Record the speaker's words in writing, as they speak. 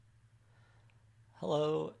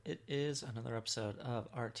Hello, it is another episode of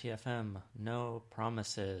RTFM No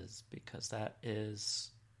Promises, because that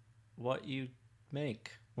is what you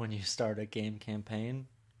make when you start a game campaign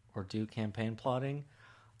or do campaign plotting.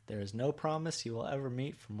 There is no promise you will ever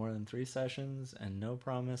meet for more than 3 sessions, and no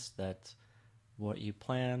promise that what you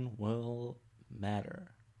plan will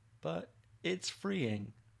matter. But it's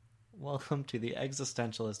freeing. Welcome to the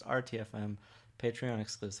Existentialist RTFM Patreon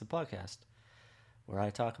exclusive podcast, where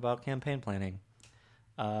I talk about campaign planning.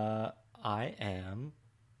 I am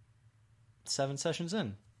 7 sessions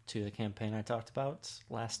in to the campaign I talked about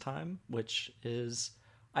last time, which is,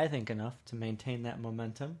 I think, enough to maintain that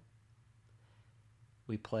momentum.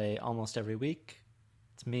 We play almost every week.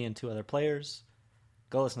 It's me and 2 other players.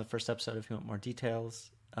 Go listen to the first episode if you want more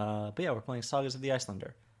details. But yeah, we're playing Sagas of the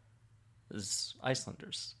Icelander. This is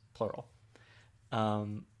Icelanders, plural.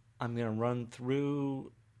 I'm going to run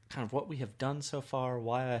through kind of what we have done so far,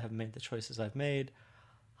 why I have made the choices I've made,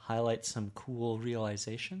 highlight some cool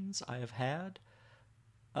realizations I have had.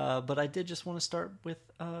 But I did just want to start with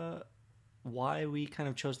why we kind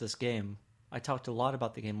of chose this game. I talked a lot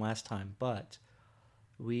about the game last time, but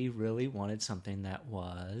we really wanted something that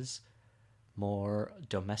was more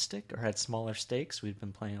domestic or had smaller stakes. We've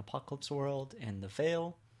been playing Apocalypse World and The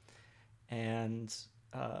Veil, and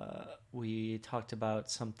we talked about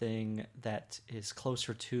something that is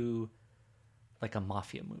closer to like a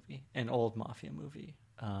mafia movie, an old mafia movie,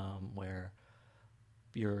 where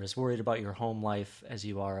you're as worried about your home life as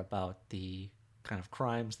you are about the kind of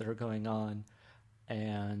crimes that are going on.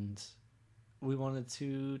 And we wanted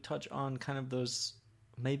to touch on kind of those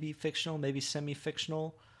maybe fictional, maybe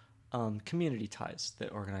semi-fictional community ties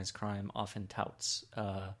that organized crime often touts,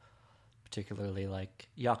 particularly like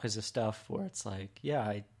Yakuza stuff, where it's like, yeah,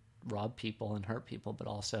 I rob people and hurt people, but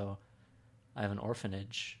also I have an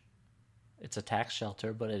orphanage. It's a tax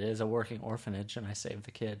shelter, but it is a working orphanage, and I save the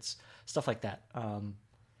kids. Stuff like that.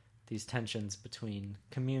 These tensions between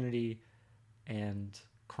community and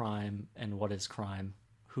crime, and what is crime,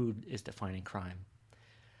 who is defining crime,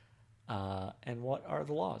 and what are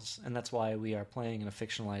the laws. And that's why we are playing in a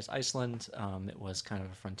fictionalized Iceland. It was kind of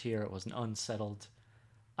a frontier. It was an unsettled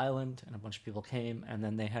island, and a bunch of people came, and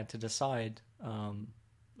then they had to decide,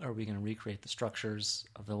 are we going to recreate the structures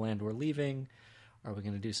of the land we're leaving? Are we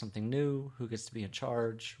going to do something new? Who gets to be in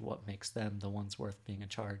charge? What makes them the ones worth being in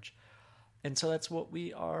charge? And so that's what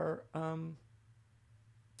we are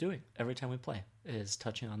doing every time we play, is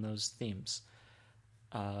touching on those themes.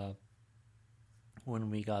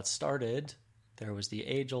 When we got started, there was the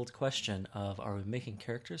age-old question of, are we making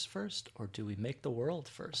characters first, or do we make the world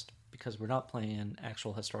first? Because we're not playing in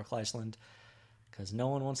actual historical Iceland, because no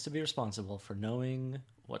one wants to be responsible for knowing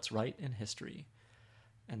what's right in history.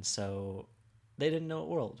 And so they didn't know what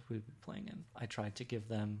world we'd be playing in. I tried to give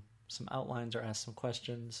them some outlines or ask some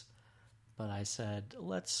questions, but I said,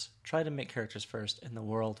 let's try to make characters first, and the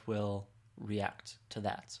world will react to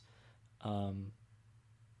that. Some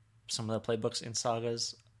of the playbooks in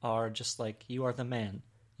sagas are just like, you are the man,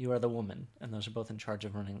 you are the woman, and those are both in charge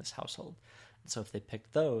of running this household. And so if they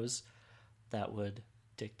picked those, that would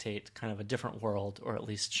dictate kind of a different world, or at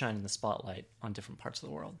least shine the spotlight on different parts of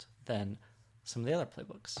the world than some of the other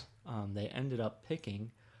playbooks. They ended up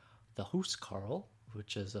picking the huskarl,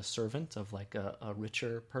 which is a servant of like a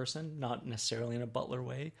richer person, not necessarily in a butler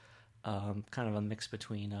way, kind of a mix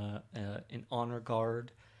between an honor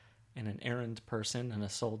guard and an errand person and a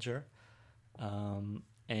soldier,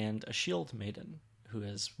 and a shield maiden, who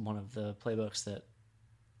is one of the playbooks that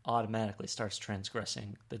automatically starts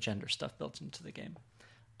transgressing the gender stuff built into the game.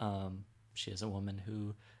 She is a woman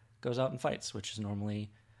who goes out and fights, which is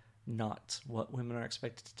normally not what women are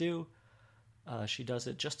expected to do. She does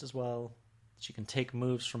it just as well. She can take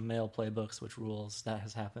moves from male playbooks, which rules. That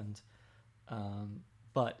has happened.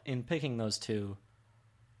 But in picking those 2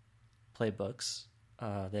 playbooks,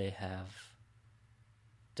 they have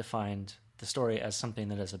defined the story as something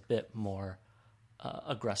that is a bit more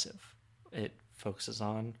aggressive. It focuses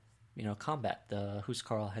on, combat. The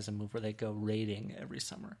huskarl has a move where they go raiding every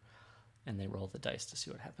summer, and they roll the dice to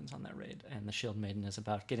see what happens on that raid. And the Shield Maiden is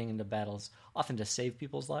about getting into battles, often to save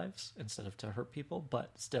people's lives instead of to hurt people,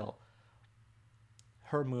 but still,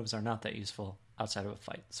 her moves are not that useful outside of a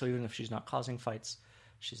fight. So even if she's not causing fights,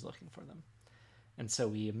 she's looking for them. And so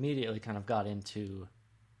we immediately kind of got into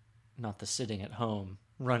not the sitting at home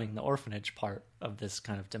running the orphanage part of this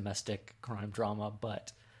kind of domestic crime drama,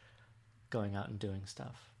 but going out and doing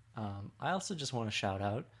stuff. I also just want to shout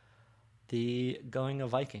out the going a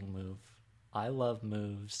Viking move. I love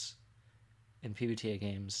moves in PBTA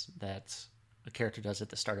games that a character does at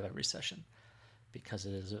the start of every session, because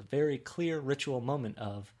it is a very clear ritual moment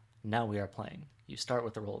of, now we are playing. You start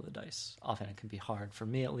with the roll of the dice. Often it can be hard, for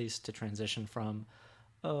me at least, to transition from,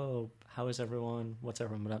 oh, how is everyone? What's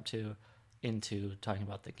everyone been up to? Into talking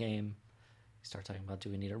about the game. You start talking about, do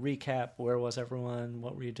we need a recap? Where was everyone?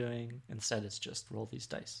 What were you doing? Instead, it's just roll these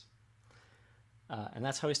dice. And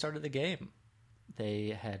that's how we started the game.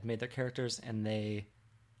 They had made their characters and they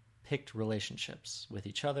picked relationships with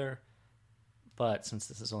each other. But since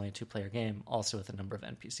this is only a 2-player game, also with a number of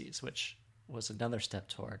NPCs, which was another step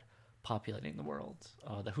toward populating the world.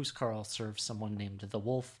 The Huskarl serves someone named the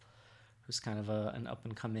Wolf, who's kind of an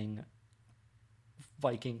up-and-coming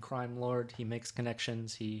Viking crime lord. He makes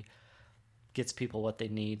connections. He gets people what they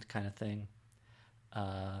need, kind of thing.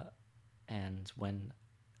 And when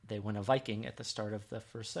they win a Viking at the start of the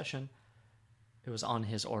first session, it was on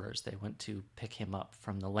his orders. They went to pick him up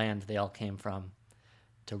from the land they all came from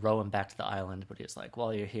to row him back to the island. But he was like,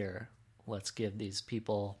 while you're here, let's give these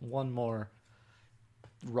people one more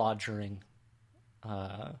rogering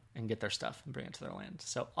and get their stuff and bring it to their land.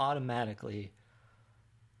 So automatically,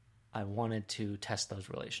 I wanted to test those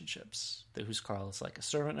relationships. The Huskarl is like a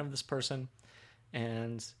servant of this person,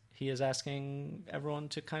 and he is asking everyone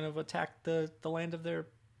to kind of attack the land of their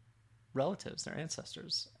relatives, their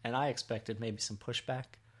ancestors. And I expected maybe some pushback.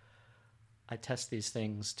 I test these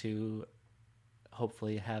things to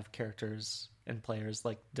hopefully have characters and players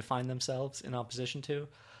like define themselves in opposition to,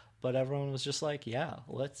 but everyone was just like, yeah,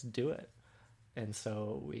 let's do it. And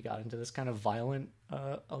so we got into this kind of violent,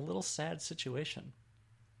 a little sad situation.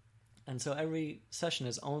 And so every session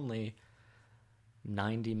is only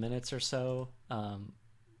 90 minutes or so.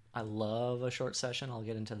 I love a short session. I'll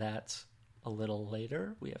get into that a little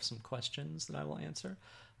later. We have some questions that I will answer.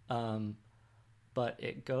 But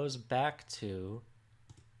it goes back to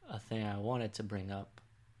a thing I wanted to bring up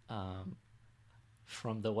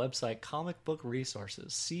from the website Comic Book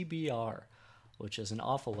Resources, CBR, which is an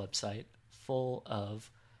awful website full of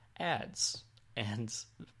ads and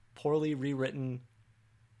poorly rewritten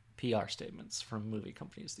PR statements from movie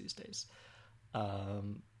companies these days.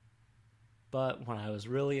 But when I was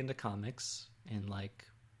really into comics in like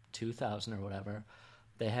 2000 or whatever,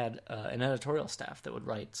 they had an editorial staff that would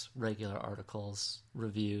write regular articles,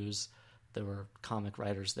 reviews. There were comic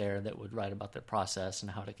writers there that would write about their process and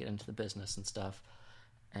how to get into the business and stuff.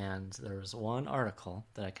 And there was one article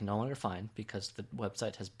that I can no longer find because the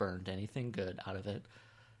website has burned anything good out of it,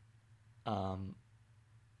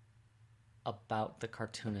 about the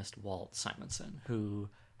cartoonist Walt Simonson, who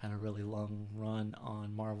had a really long run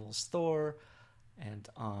on Marvel's Thor and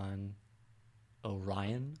on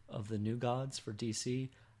Orion of the New Gods for DC.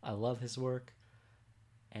 I love his work.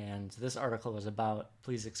 And this article was about,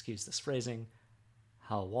 please excuse this phrasing,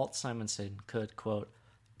 how Walt Simonson could, quote,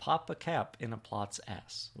 pop a cap in a plot's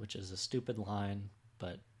ass, which is a stupid line,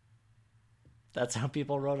 but that's how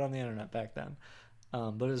people wrote on the internet back then.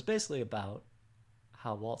 But it was basically about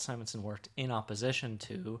how Walt Simonson worked in opposition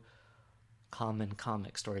to common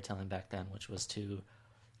comic storytelling back then, which was to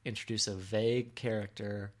introduce a vague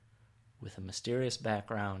character with a mysterious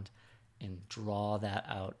background and draw that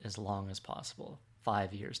out as long as possible.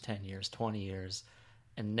 5 years, 10 years, 20 years,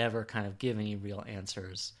 and never kind of give any real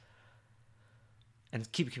answers.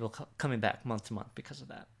 And keep people coming back month to month because of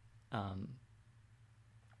that.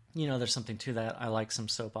 There's something to that. I like some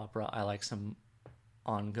soap opera. I like some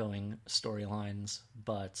ongoing storylines,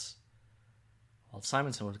 but Walt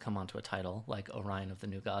Simonson would come onto a title like Orion of the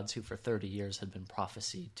New Gods, who for 30 years had been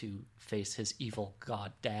prophesied to face his evil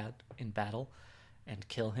god dad in battle and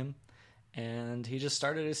kill him. And he just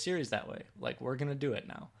started his series that way. Like, we're going to do it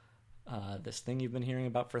now. This thing you've been hearing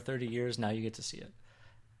about for 30 years, now you get to see it.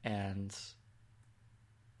 And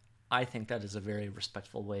I think that is a very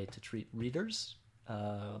respectful way to treat readers.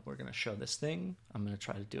 We're going to show this thing. I'm going to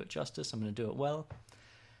try to do it justice. I'm going to do it well.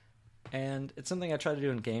 And it's something I try to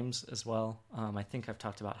do in games as well. I think I've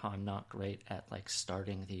talked about how I'm not great at like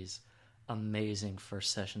starting these amazing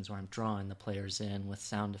first sessions where I'm drawing the players in with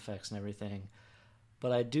sound effects and everything.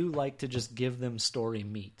 But I do like to just give them story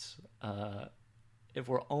meat. If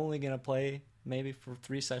we're only going to play maybe for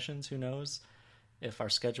 3 sessions, who knows? If our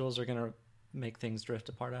schedules are going to make things drift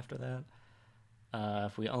apart after that.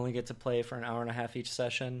 If we only get to play for an hour and a half each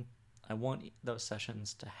session, I want those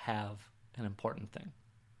sessions to have an important thing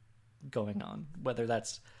going on. Whether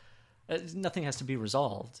that's... nothing has to be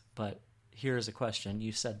resolved, but here's a question.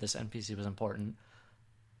 You said this NPC was important.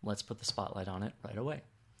 Let's put the spotlight on it right away.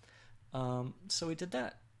 So we did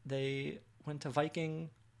that. They went to Viking.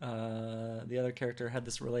 The other character had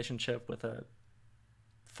this relationship with a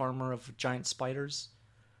farmer of giant spiders,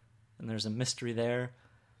 and there's a mystery there.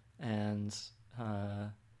 And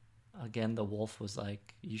again, the wolf was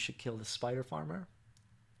like, you should kill the spider farmer.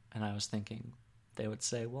 And I was thinking they would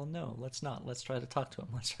say, well, no, let's not. Let's try to talk to him.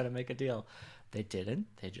 Let's try to make a deal. They didn't.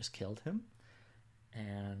 They just killed him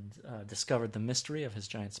and discovered the mystery of his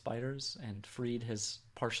giant spiders and freed his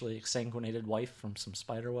partially exsanguinated wife from some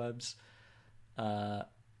spider webs. And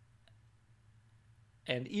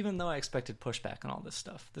even though I expected pushback on all this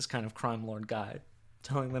stuff, this kind of crime lord guy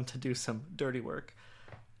telling them to do some dirty work,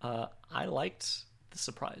 I liked the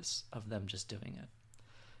surprise of them just doing it.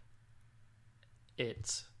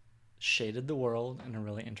 It shaded the world in a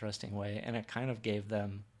really interesting way, and it kind of gave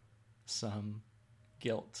them some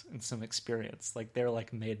guilt and some experience. Like, they're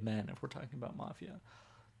like made men if we're talking about mafia.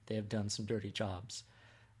 They have done some dirty jobs.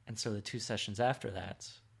 And so the 2 sessions after that,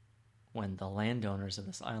 when the landowners of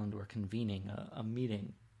this island were convening a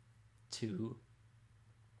meeting to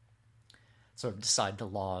sort of decide the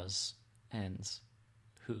laws and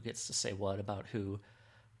who gets to say what about who,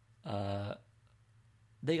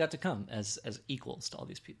 they got to come as equals to all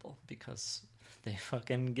these people because they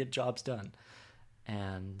fucking get jobs done.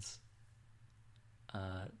 And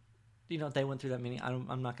they went through that meeting.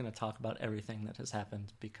 I'm not going to talk about everything that has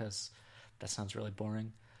happened because that sounds really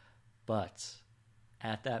boring. But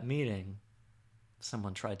at that meeting,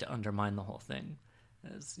 someone tried to undermine the whole thing.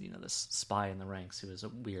 As this spy in the ranks who is a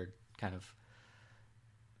weird kind of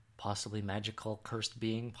possibly magical cursed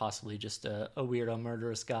being, possibly just a weirdo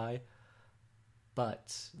murderous guy.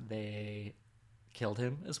 But they killed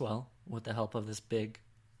him as well with the help of this big,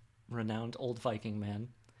 renowned old Viking man.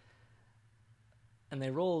 And they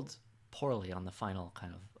rolled poorly on the final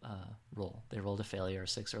kind of roll. They rolled a failure,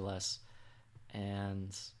 6 or less.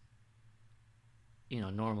 And,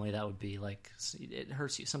 normally that would be like, it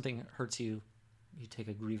hurts you. Something hurts you. You take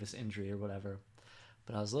a grievous injury or whatever.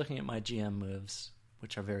 But I was looking at my GM moves,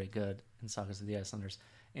 which are very good in Sagas of the Icelanders.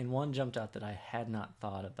 And one jumped out that I had not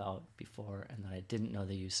thought about before and that I didn't know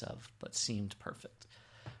the use of, but seemed perfect,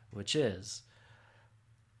 which is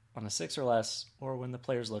on a 6 or less, or when the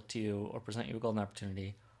players look to you or present you a golden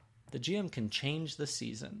opportunity, the GM can change the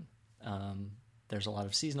season. There's a lot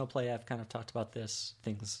of seasonal play. I've kind of talked about this.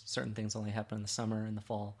 Certain things only happen in the summer and the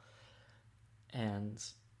fall. And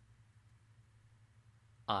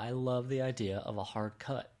I love the idea of a hard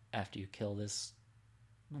cut after you kill this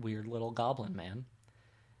weird little goblin man.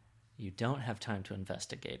 You don't have time to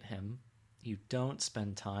investigate him. You don't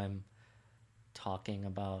spend time talking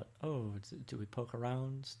about, do we poke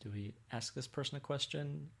around? Do we ask this person a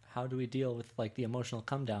question? How do we deal with the emotional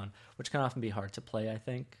come down, which can often be hard to play, I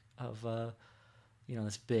think, of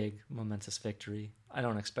this big momentous victory. I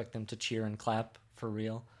don't expect them to cheer and clap for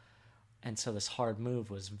real. And so this hard move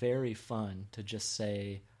was very fun to just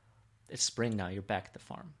say, it's spring now, you're back at the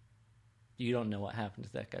farm. You don't know what happened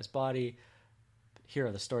to that guy's body. Here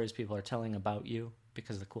are the stories people are telling about you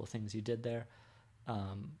because of the cool things you did there.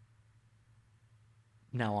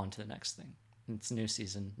 Now on to the next thing. It's new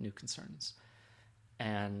season, new concerns.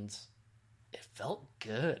 And it felt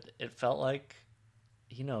good. It felt like,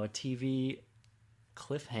 a TV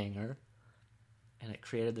cliffhanger. And it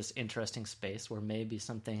created this interesting space where maybe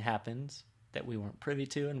something happened that we weren't privy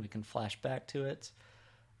to and we can flash back to it.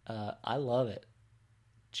 I love it.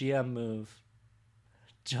 GM move.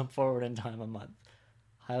 Jump forward in time a month.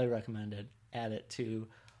 Highly recommended. Add it to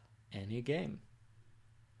any game.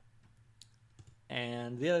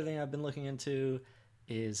 And the other thing I've been looking into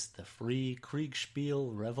is the free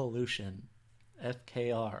Kriegspiel Revolution,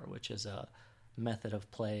 FKR, which is a method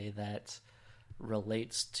of play that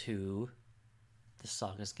relates to the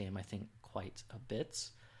Sagas game, I think, quite a bit.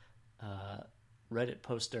 Reddit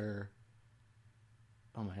poster,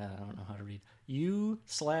 oh my god, I don't know how to read,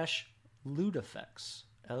 u/Ludifex,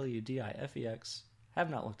 Ludifex. Have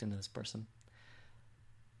not looked into this person.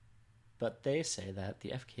 But they say that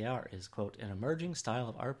the FKR is, quote, an emerging style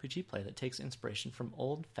of RPG play that takes inspiration from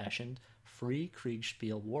old-fashioned free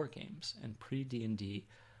Kriegspiel war games and pre-D&D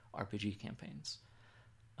RPG campaigns.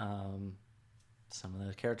 Some of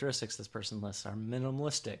the characteristics this person lists are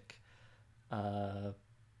minimalistic,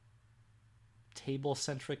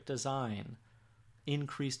 table-centric design,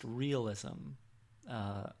 increased realism,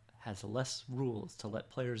 has less rules to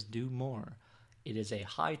let players do more. It is a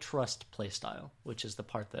high-trust playstyle, which is the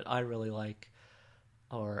part that I really like,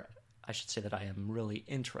 or I should say that I am really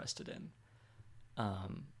interested in.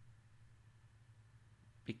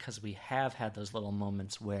 Because we have had those little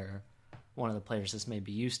moments where one of the players is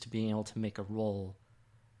maybe used to being able to make a roll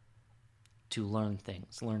to learn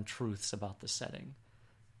things, learn truths about the setting,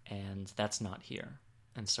 and that's not here.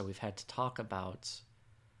 And so we've had to talk about,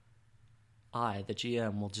 the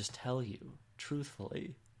GM, will just tell you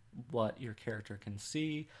truthfully what your character can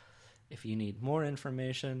see. If you need more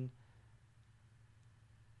information,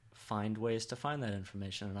 find ways to find that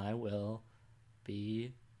information, and I will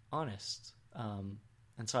be honest.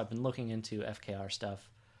 And so I've been looking into FKR stuff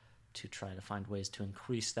to try to find ways to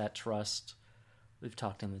increase that trust. We've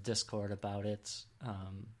talked in the Discord about it,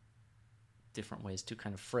 different ways to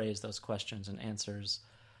kind of phrase those questions and answers.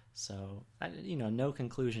 So, no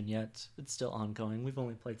conclusion yet. It's still ongoing. We've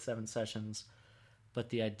only played 7 sessions, but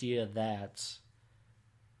the idea that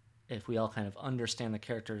if we all kind of understand the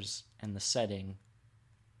characters and the setting,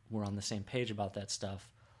 we're on the same page about that stuff,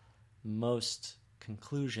 most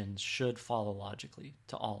conclusions should follow logically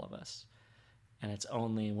to all of us. And it's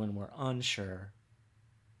only when we're unsure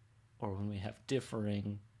or when we have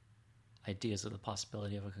differing ideas of the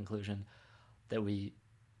possibility of a conclusion that we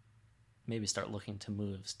maybe start looking to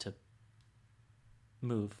moves to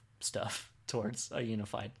move stuff towards a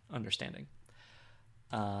unified understanding.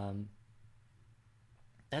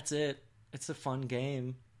 That's it. It's a fun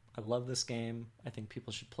game. I love this game. I think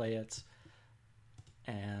people should play it.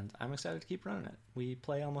 And I'm excited to keep running it. We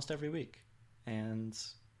play almost every week. And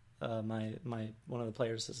my one of the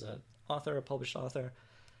players is a published author,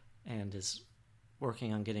 and is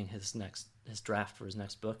working on getting his draft for his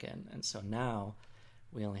next book in. And so now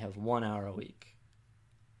we only have 1 hour a week.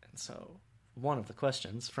 And so one of the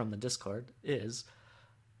questions from the Discord is,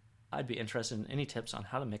 I'd be interested in any tips on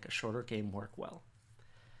how to make a shorter game work well.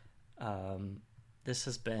 This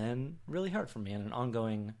has been really hard for me and an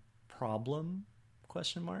ongoing problem, ?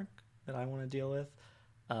 That I want to deal with.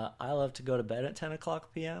 I love to go to bed at 10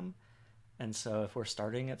 o'clock p.m. And so if we're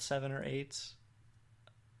starting at 7 or 8,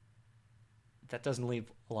 that doesn't leave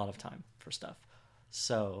a lot of time for stuff.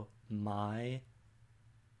 So my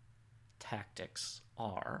tactics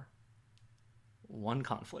are 1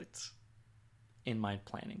 conflict in my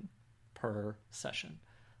planning per session.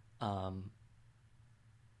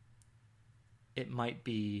 It might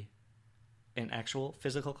be an actual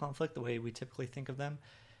physical conflict, the way we typically think of them.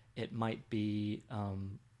 It might be,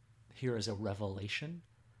 here is a revelation.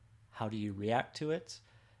 How do you react to it?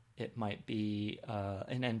 It might be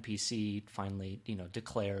an NPC finally,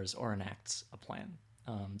 declares or enacts a plan.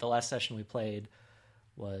 The last session we played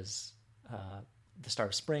was the start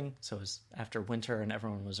of spring, so it was after winter and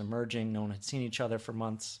everyone was emerging. No one had seen each other for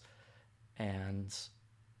months, and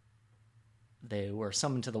they were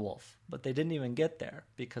summoned to the wolf. But they didn't even get there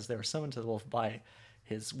because they were summoned to the wolf by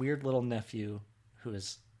his weird little nephew who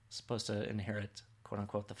is supposed to inherit,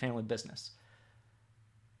 quote-unquote, the family business.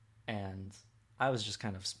 And I was just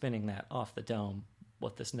kind of spinning that off the dome,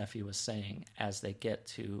 what this nephew was saying as they get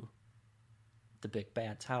to the big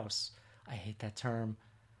bad's house. I hate that term.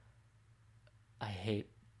 I hate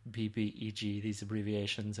BBEG, these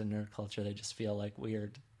abbreviations in nerd culture. They just feel like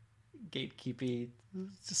weird gatekeepy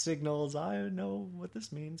signals. I know what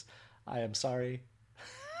this means. I am sorry.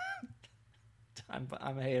 I'm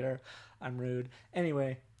a hater. I'm rude.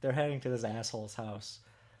 Anyway, they're heading to this asshole's house,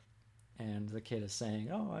 and the kid is saying,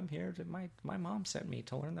 "Oh, I'm here to my mom sent me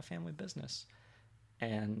to learn the family business."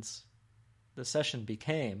 And the session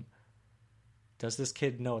became, does this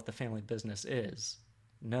kid know what the family business is?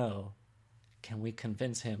 No. Can we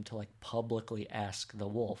convince him to publicly ask the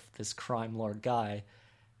wolf, this crime lord guy,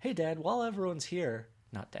 "Hey, Dad, while everyone's here,"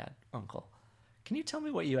 not Dad, Uncle, "can you tell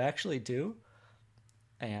me what you actually do?"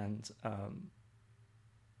 And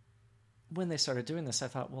when they started doing this, I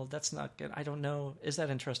thought, well, that's not good. I don't know. Is that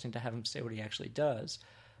interesting to have him say what he actually does?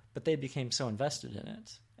 But they became so invested in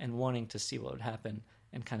it and wanting to see what would happen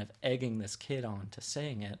and kind of egging this kid on to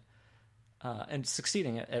saying it and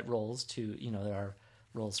succeeding at roles to, there are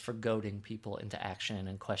roles for goading people into action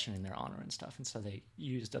and questioning their honor and stuff. And so they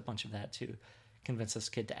used a bunch of that to convince this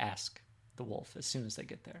kid to ask the wolf as soon as they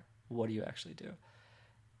get there, what do you actually do?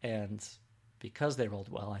 And because they rolled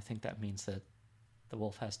well, I think that means that the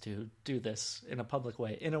wolf has to do this in a public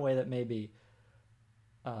way, in a way that maybe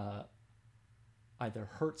either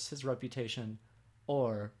hurts his reputation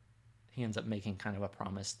or he ends up making kind of a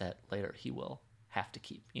promise that later he will have to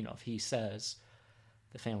keep. If he says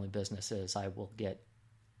the family business is, I will get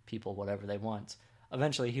people whatever they want,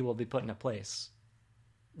 eventually he will be put in a place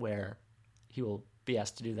where he will be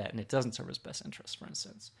asked to do that, and it doesn't serve his best interest, for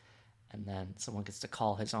instance. And then someone gets to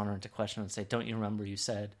call his honor into question and say, don't you remember you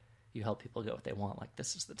said you help people get what they want,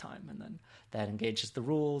 this is the time. And then that engages the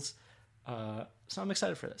rules. So I'm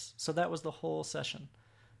excited for this. So that was the whole session.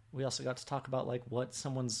 We also got to talk about what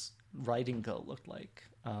someone's writing go looked like.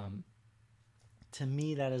 To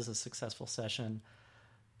me, that is a successful session.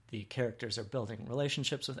 The characters are building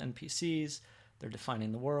relationships with NPCs. They're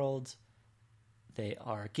defining the world. They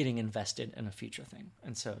are getting invested in a future thing.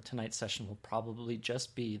 And so tonight's session will probably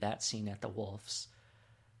just be that scene at the Wolves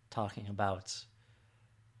talking about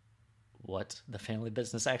what the family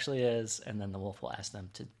business actually is, and then the wolf will ask them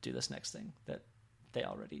to do this next thing that they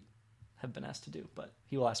already have been asked to do, but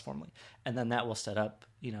he will ask formally. And then that will set up,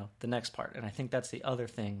 the next part. And I think that's the other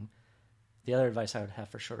thing. The other advice I would have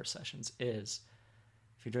for shorter sessions is,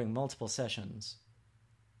 if you're doing multiple sessions,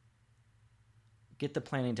 get the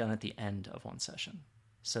planning done at the end of one session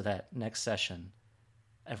so that next session,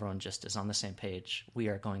 everyone just is on the same page. We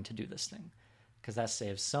are going to do this thing, because that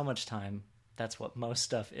saves so much time. That's what most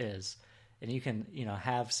stuff is. And you can,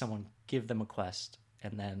 have someone give them a quest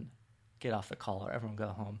and then get off the call, or everyone go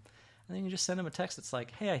home. And then you just send them a text that's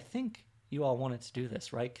like, hey, I think you all wanted to do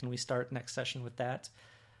this, right? Can we start next session with that?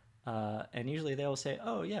 And usually they will say,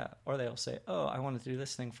 oh, yeah. Or they'll say, oh, I wanted to do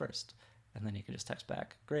this thing first. And then you can just text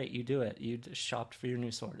back, great, you do it. You just shopped for your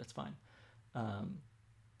new sword. It's fine.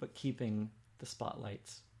 But keeping the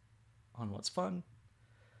spotlight on what's fun,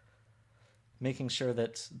 making sure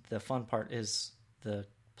that the fun part is the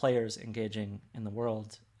players engaging in the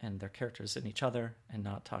world and their characters in each other, and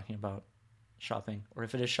not talking about shopping. Or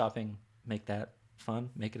if it is shopping, make that fun,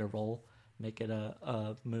 make it a roll, make it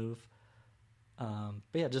a move. But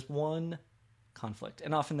yeah, just one conflict.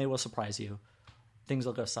 And often they will surprise you. Things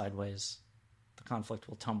will go sideways. The conflict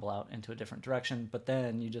will tumble out into a different direction. But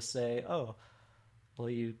then you just say, oh, well,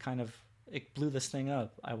 it blew this thing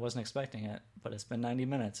up. I wasn't expecting it, but it's been 90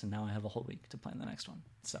 minutes, and now I have a whole week to plan the next one.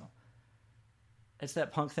 So it's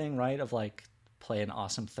that punk thing, right? Of like, play an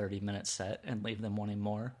awesome 30-minute set and leave them wanting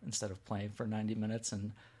more, instead of playing for 90 minutes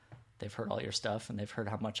and they've heard all your stuff and they've heard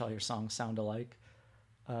how much all your songs sound alike.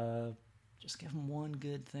 Just give them one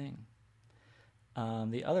good thing.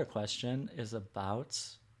 The other question is about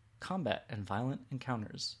combat and violent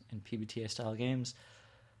encounters in PBTA-style games.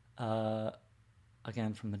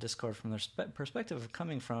 Again, from the Discord, from their perspective of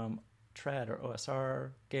coming from trad or OSR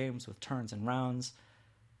games with turns and rounds,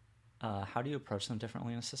 how do you approach them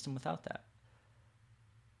differently in a system without that?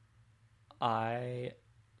 I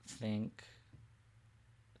think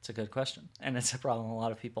it's a good question, and it's a problem a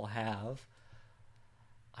lot of people have.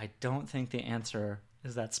 I don't think the answer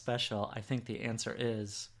is that special. I think the answer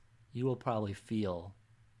is you will probably feel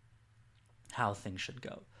how things should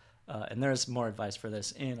go. And there's more advice for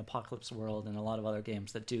this in Apocalypse World and a lot of other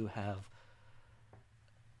games that do have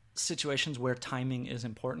situations where timing is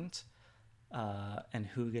important, and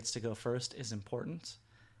who gets to go first is important.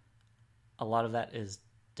 A lot of that is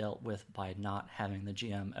dealt with by not having the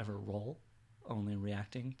GM ever roll, only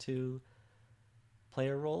reacting to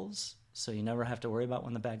player rolls. So you never have to worry about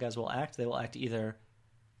when the bad guys will act. They will act either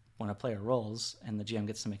when a player rolls and the GM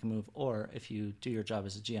gets to make a move, or if you do your job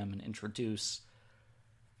as a GM and introduce,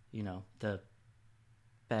 the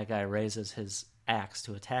bad guy raises his axe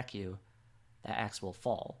to attack you, that axe will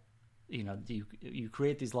fall. You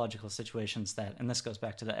create these logical situations that, and this goes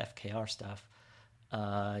back to the FKR stuff,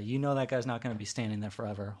 that guy's not going to be standing there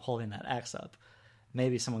forever holding that axe up.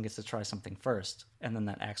 Maybe someone gets to try something first, and then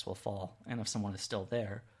that axe will fall. And if someone is still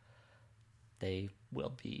there, they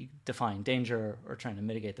will be defying danger or trying to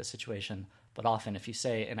mitigate the situation. But often, if you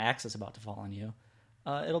say an axe is about to fall on you,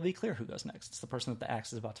 it'll be clear who goes next. It's the person that the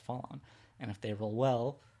axe is about to fall on. And if they roll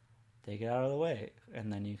well, they get out of the way.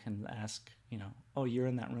 And then you can ask, oh, you're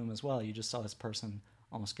in that room as well. You just saw this person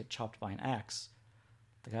almost get chopped by an axe.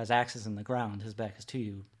 The guy's axe is in the ground. His back is to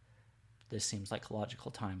you. This seems like a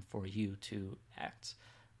logical time for you to act.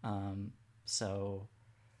 I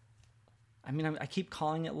keep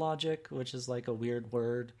calling it logic, which is like a weird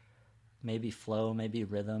word. Maybe flow, maybe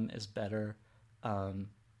rhythm is better.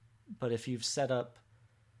 But if you've set up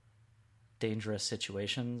dangerous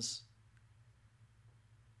situations,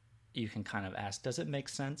 you can kind of ask, does it make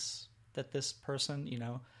sense that this person,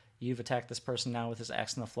 you've attacked this person now with his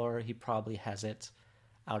axe on the floor, he probably has it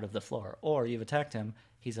out of the floor. Or you've attacked him,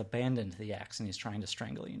 he's abandoned the axe and he's trying to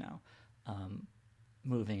strangle you now.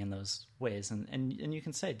 Moving in those ways. And you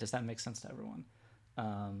can say, does that make sense to everyone?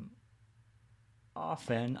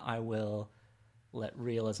 Often I will let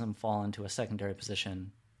realism fall into a secondary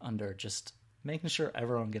position under just making sure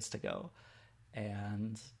everyone gets to go.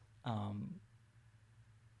 And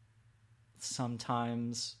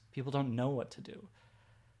sometimes people don't know what to do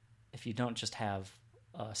if you don't just have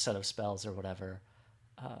a set of spells or whatever.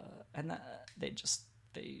 And they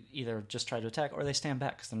either just try to attack or they stand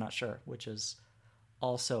back because they're not sure, which is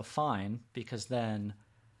also fine, because then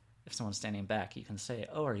if someone's standing back, you can say,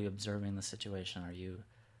 oh, are you observing the situation? Are you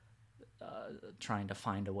trying to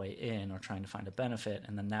find a way in or trying to find a benefit?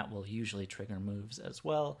 And then that will usually trigger moves as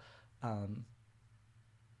well.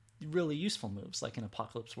 Really useful moves, like in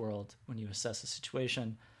Apocalypse World, when you assess a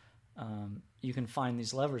situation, you can find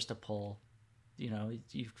these levers to pull. You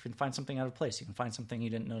can find something out of place. You can find something you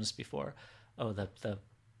didn't notice before. Oh, the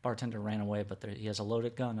bartender ran away, but he has a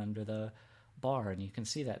loaded gun under the bar, and you can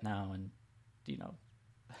see that now, and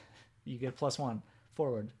you get +1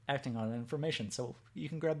 forward acting on that information, so you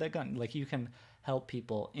can grab that gun. Like, you can help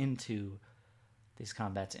people into these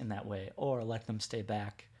combats in that way, or let them stay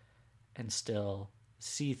back and still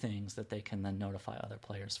see things that they can then notify other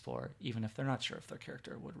players for, even if they're not sure if their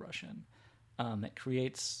character would rush in. It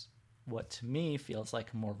creates what to me feels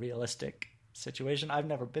like a more realistic situation. I've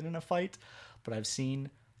never been in a fight, but I've seen,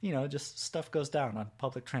 just stuff goes down on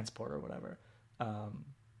public transport or whatever.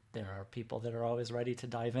 There are people that are always ready to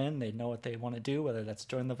dive in. They know what they want to do, whether that's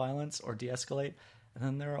join the violence or de-escalate. And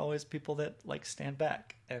then there are always people that stand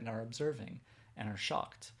back and are observing and are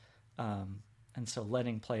shocked. And so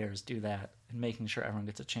letting players do that and making sure everyone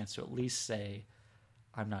gets a chance to at least say,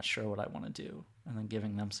 I'm not sure what I want to do, and then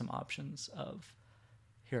giving them some options of,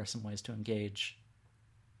 here are some ways to engage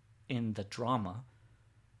in the drama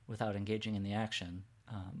without engaging in the action,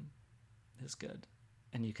 is good.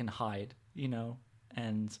 And you can hide,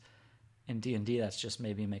 and in D&D that's just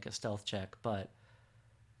maybe make a stealth check, but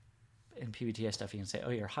in PBTA stuff you can say,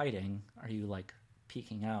 oh, you're hiding. Are you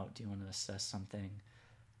peeking out? Do you want to assess something?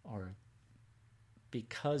 Or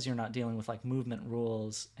because you're not dealing with movement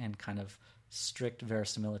rules and kind of strict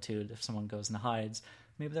verisimilitude, if someone goes and hides,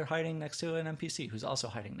 maybe they're hiding next to an NPC who's also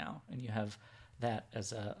hiding now, and you have that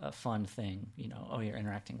as a fun thing. Oh, you're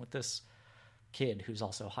interacting with this kid who's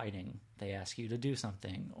also hiding. They ask you to do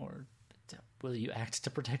something, or will you act to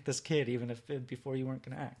protect this kid even if before you weren't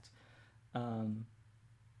going to act? I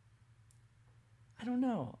don't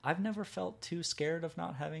know. I've never felt too scared of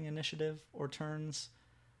not having initiative or turns.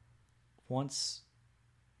 Once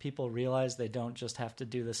people realize they don't just have to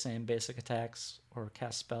do the same basic attacks or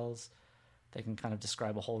cast spells, they can kind of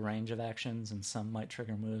describe a whole range of actions, and some might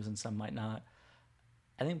trigger moves and some might not.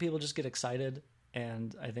 I think people just get excited,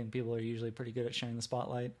 and I think people are usually pretty good at sharing the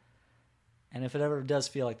spotlight. And if it ever does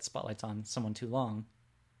feel like the spotlight's on someone too long,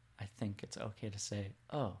 I think it's okay to say,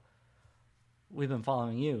 oh, we've been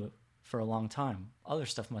following you for a long time. Other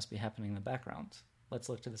stuff must be happening in the background. Let's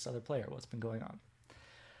look to this other player. What's been going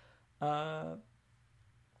on?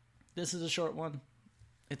 This is a short one.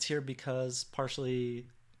 It's here because partially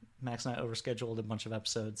Max and I overscheduled a bunch of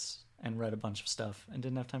episodes and read a bunch of stuff and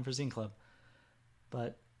didn't have time for Zine Club.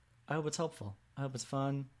 But I hope it's helpful. I hope it's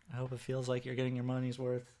fun. I hope it feels like you're getting your money's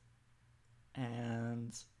worth.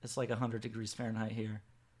 And it's 100 degrees Fahrenheit here,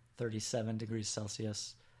 37 degrees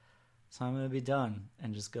Celsius. So I'm going to be done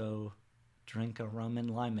and just go drink a rum and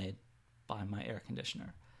limeade by my air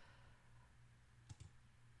conditioner.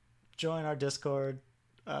 Join our Discord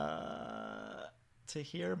to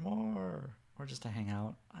hear more, or just to hang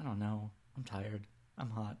out. I don't know. I'm tired. I'm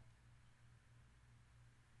hot.